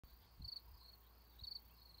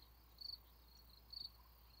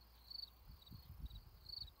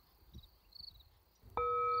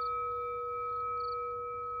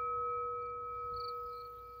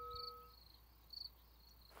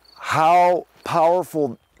how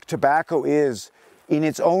powerful tobacco is in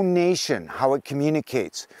its own nation, how it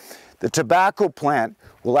communicates. The tobacco plant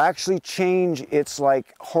will actually change its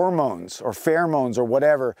like hormones or pheromones or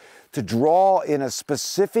whatever to draw in a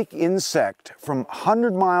specific insect from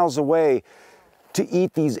 100 miles away to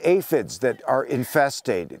eat these aphids that are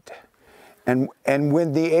infested. And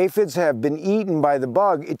when the aphids have been eaten by the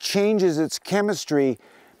bug, it changes its chemistry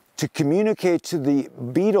to communicate to the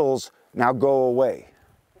beetles, now go away.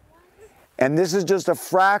 And this is just a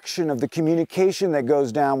fraction of the communication that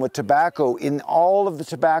goes down with tobacco in all of the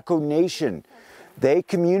tobacco nation. They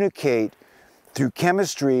communicate through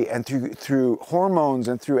chemistry and through hormones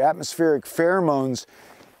and through atmospheric pheromones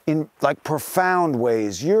in like profound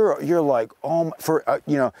ways. You're like, oh,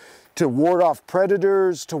 you know, to ward off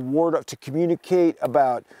predators, to communicate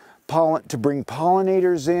about to bring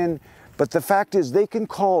pollinators in. But the fact is they can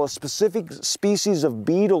call a specific species of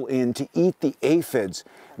beetle in to eat the aphids,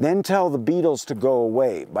 then tell the beetles to go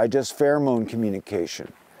away by just pheromone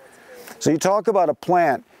communication. So you talk about a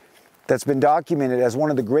plant that's been documented as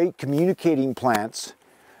one of the great communicating plants,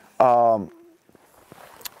 and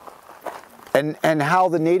how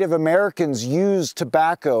the Native Americans used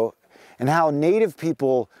tobacco, and how Native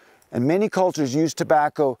people and many cultures use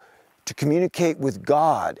tobacco to communicate with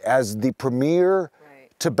God as the premier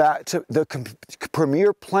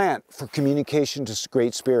premier plant for communication to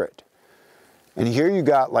Great Spirit. And here you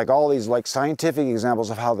got like all these like scientific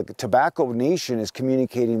examples of how the tobacco nation is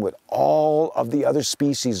communicating with all of the other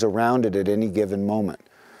species around it at any given moment.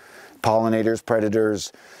 Pollinators,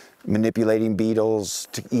 predators, manipulating beetles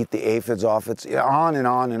to eat the aphids off, it's on and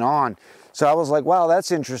on and on. So I was like, wow,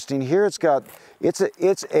 that's interesting. Here it's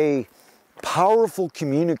a powerful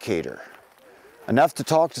communicator, enough to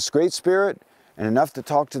talk to Great Spirit and enough to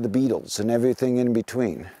talk to the beetles and everything in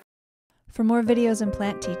between. For more videos and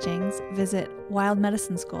plant teachings, visit Wild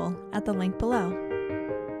Medicine School at the link below.